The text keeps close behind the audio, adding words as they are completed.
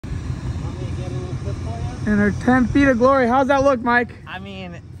And our 10 feet of glory. How's that look, Mike? I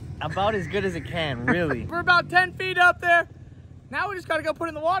mean, about as good as it can, really. We're about 10 feet up there. Now we just gotta go put it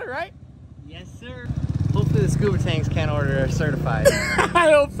in the water, right? Yes, sir. Hopefully the scuba tanks can order are certified.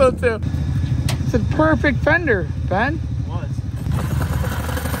 I hope so too. It's a perfect fender, Ben. It was.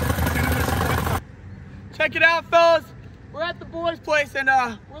 Check it out, fellas. We're at the boys' place and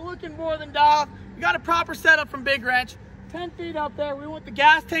we're looking more than dialed. We got a proper setup from Big Wrench. 10 feet up there. We want the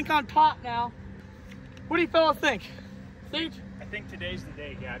gas tank on top now. What do you fellas think? Steve? I think today's the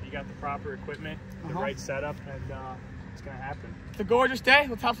day, Gav. You got the proper equipment, the right setup, and it's gonna happen. It's a gorgeous day.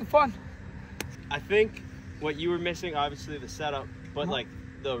 Let's have some fun. I think what you were missing, obviously the setup, but like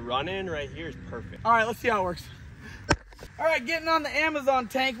the run-in right here is perfect. All right, let's see how it works. All right, getting on the Amazon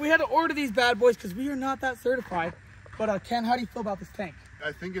tank. We had to order these bad boys because we are not that certified. But Ken, how do you feel about this tank?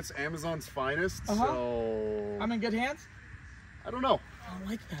 I think it's Amazon's finest, so... I'm in good hands? I don't know. I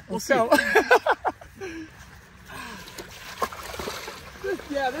like that. We'll Let's see. go.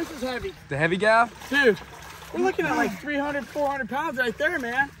 This is heavy. The heavy gaff? Dude, we're looking at like 300, 400 pounds right there,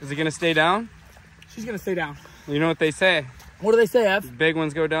 man. Is it gonna stay down? She's gonna stay down. You know what they say? What do they say, Ev? Big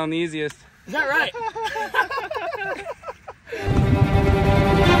ones go down the easiest. Is that right?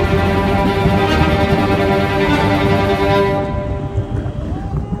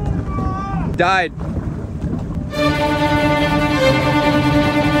 Died.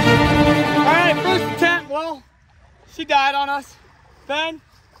 All right, first attempt. Well, she died on us. Ben,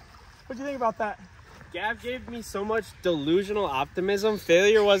 what do you think about that? Gav gave me so much delusional optimism.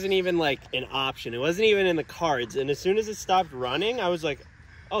 Failure wasn't even like an option. It wasn't even in the cards. And as soon as it stopped running, I was like,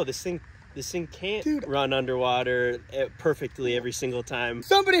 oh, this thing can't run underwater perfectly every single time.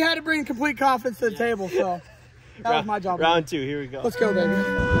 Somebody had to bring complete confidence to the table, so that was my job. Round 2, here we go. Let's go, baby.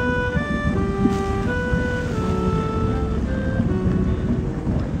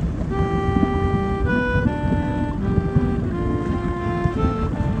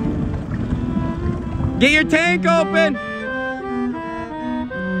 Get your tank open!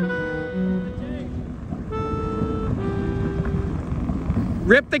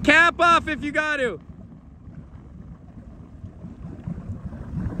 Rip the cap off if you got to.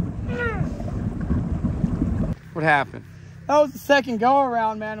 What happened? That was the second go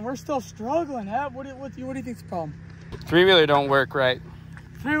around, man, and we're still struggling. What do you think's the problem? Three-wheeler don't work right.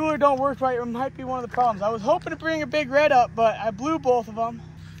 Three-wheeler don't work right. It might be one of the problems. I was hoping to bring a big red up, but I blew both of them.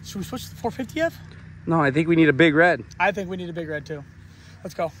 Should we switch to the 450F? No, I think we need a big red. I think we need a big red too.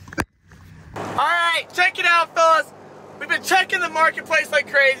 Let's go. All right, check it out, fellas. We've been checking the marketplace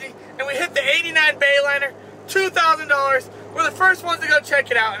like crazy, and we hit the 89 Bayliner, $2,000. We're the first ones to go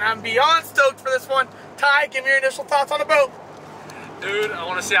check it out, and I'm beyond stoked for this one. Ty, give me your initial thoughts on the boat. Dude, I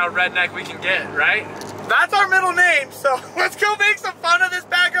want to see how redneck we can get, right? That's our middle name, so let's go make some fun of this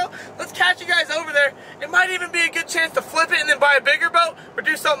bad girl. Let's catch you guys over there. It might even be a good chance to flip it and then buy a bigger boat or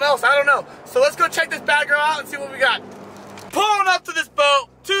do something else. I don't know. So let's go check this bad girl out and see what we got. Pulling up to this boat,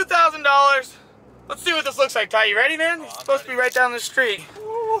 $2,000. Let's see what this looks like, Ty. You ready, man? It's supposed to be right down the street.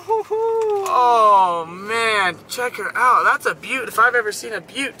 Oh, man. Check her out. That's a beaut if I've ever seen a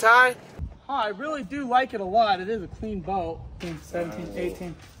beaut, Ty. Oh, I really do like it a lot. It is a clean boat. 17,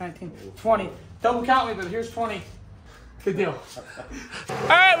 18, 19, 20. Double count me, but here's 20. Good deal. All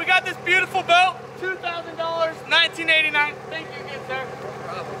right, we got this beautiful boat. $2,000, 1989. Thank you again, sir.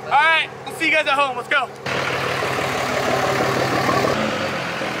 No problem. All right, we'll see you guys at home. Let's go.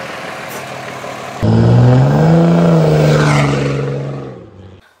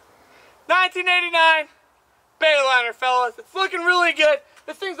 $19.89 Bayliner, fellas. It's looking really good.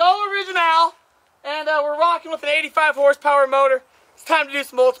 This thing's all original, and we're rocking with an 85 horsepower motor. It's time to do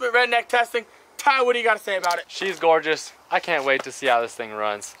some ultimate redneck testing. Ty, what do you got to say about it? She's gorgeous. I can't wait to see how this thing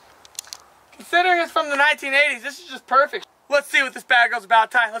runs. Considering it's from the 1980s, this is just perfect. Let's see what this bad girl's about,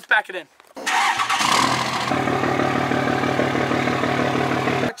 Ty. Let's back it in.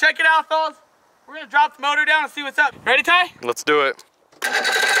 Check it out, fellas. We're going to drop the motor down and see what's up. Ready, Ty? Let's do it.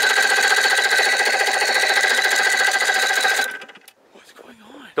 What's going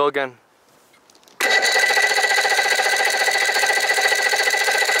on? Go again.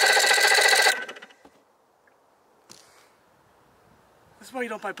 This is why you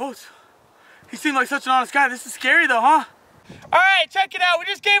don't buy boats. He seemed like such an honest guy. This is scary though, huh? All right, check it out. We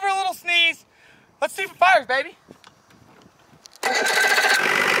just gave her a little sneeze. Let's see if it fires, baby.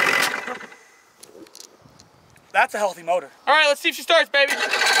 That's a healthy motor. All right, let's see if she starts, baby. She was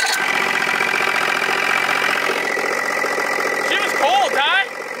cold, Ty.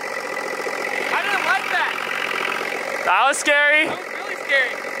 I didn't like that. That was scary. That was really scary.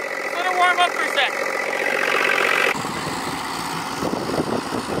 Let's let her warm up for a sec.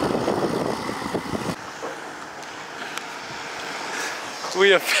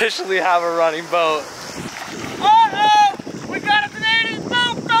 We officially have a running boat. Uh-oh! We got a Canadian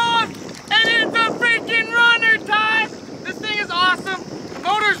boat going! And it's a freaking runner time! This thing is awesome. The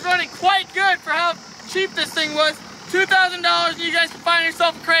motor's running quite good for how cheap this thing was. $2,000 and you guys can find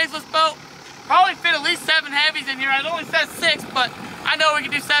yourself a Craigslist boat. Probably fit at least 7 heavies in here. It only says 6, but I know we can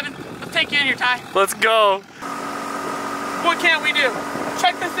do 7. Let's take you in here, Ty. Let's go. What can't we do?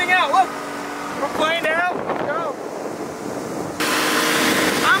 Check this thing out, look. We're playing out, let's go.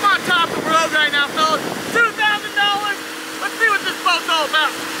 I'm on top of the road right now, fellas. $2,000. Let's see what this boat's all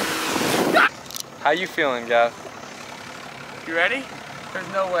about. How you feeling, Gav? You ready? There's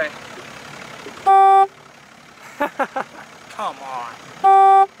no way. Come on.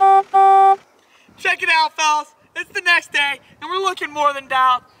 Check it out, fellas. It's the next day, and we're looking more than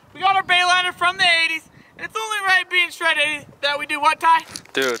down. We got our Bayliner from the 80s, and it's only right being shredded that we do what, Ty?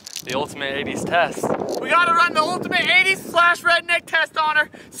 Dude, the ultimate 80s test. We gotta run the ultimate 80s/redneck test on her,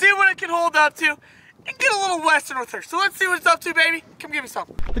 see what it can hold up to, and get a little western with her. So let's see what it's up to, baby. Come give me some.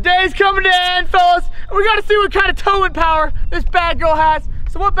 The day's coming to end, fellas, and we gotta see what kind of towing power this bad girl has.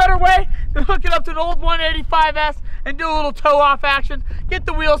 So what better way than hook it up to an old 185S and do a little tow off action, get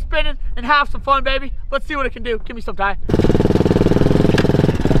the wheels spinning, and have some fun, baby. Let's see what it can do. Give me some, Ty.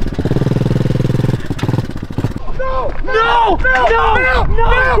 No! No! No! No!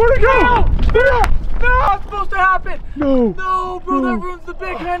 No! Where'd it go? No! No! It's supposed to happen. No! No, bro, that ruins the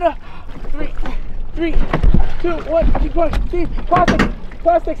big hand. 3, 2, 1. Keep going. See,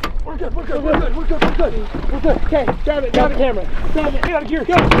 plastics. We're good. Okay, grab it. Grab the camera. Grab it. Get out of gear.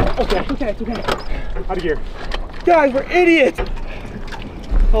 Go. Okay. Out of gear. Guys, we're idiots.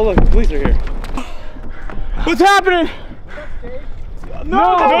 Oh look, the police are here. What's happening?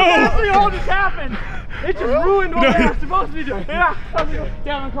 No, that's what all just happened. It just ruined what we were supposed to be doing. Yeah,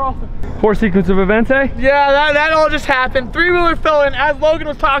 down and crossing. Poor sequence of events, eh? Yeah, that all just happened. 3-wheeler fell in as Logan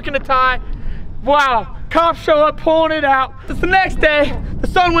was talking to Ty. Wow, cops show up pulling it out. It's the next day, the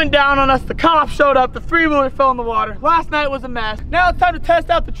sun went down on us, the cops showed up, the 3-wheeler fell in the water. Last night was a mess. Now it's time to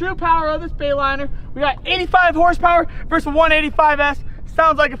test out the true power of this Bayliner. We got 85 horsepower versus 185S.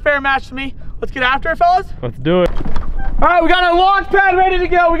 Sounds like a fair match to me. Let's get after it, fellas. Let's do it. All right, we got our launch pad ready to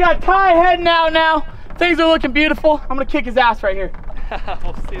go. We got Ty heading out now. Things are looking beautiful. I'm gonna kick his ass right here.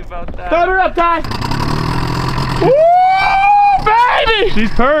 We'll see about that. Start her up, Ty. Woo, baby!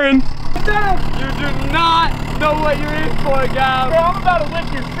 She's purring. You do not know what you're in for, guys. Bro, I'm about to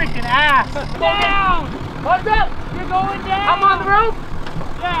lift your freaking ass. Down! What's up? You're going down. I'm on the rope?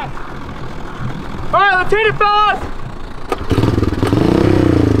 Yes. All right, let's hit it, fellas.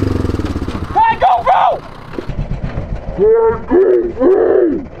 Hey, go, bro!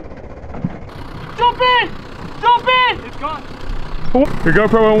 Jump in! Jump in! It's gone. Your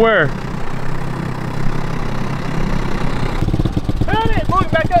GoPro went where? Turn it!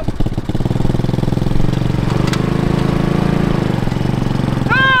 Look, back up.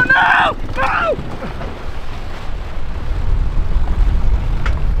 No! No!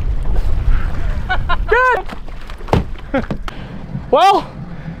 Good! Well,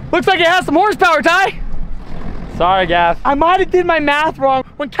 looks like it has some horsepower, Ty. Sorry, Gav. I might have did my math wrong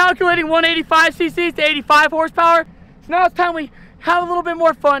when calculating 185 cc's to 85 horsepower. So now it's time we have a little bit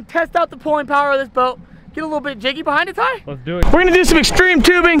more fun, test out the pulling power of this boat, get a little bit jiggy behind it, Ty. Let's do it. We're gonna do some extreme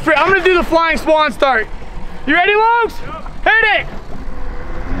tubing. I'm gonna do the flying swan start. You ready, Logs? Yep. Hit it!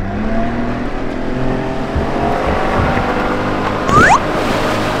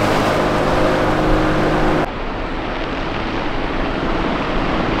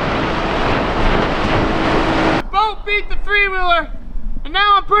 Boat beat the 3-wheeler, and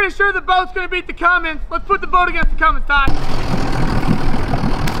now I'm pretty sure the boat's gonna beat the Cummins. Let's put the boat against the Cummins, Ty.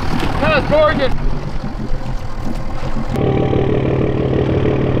 That was gorgeous.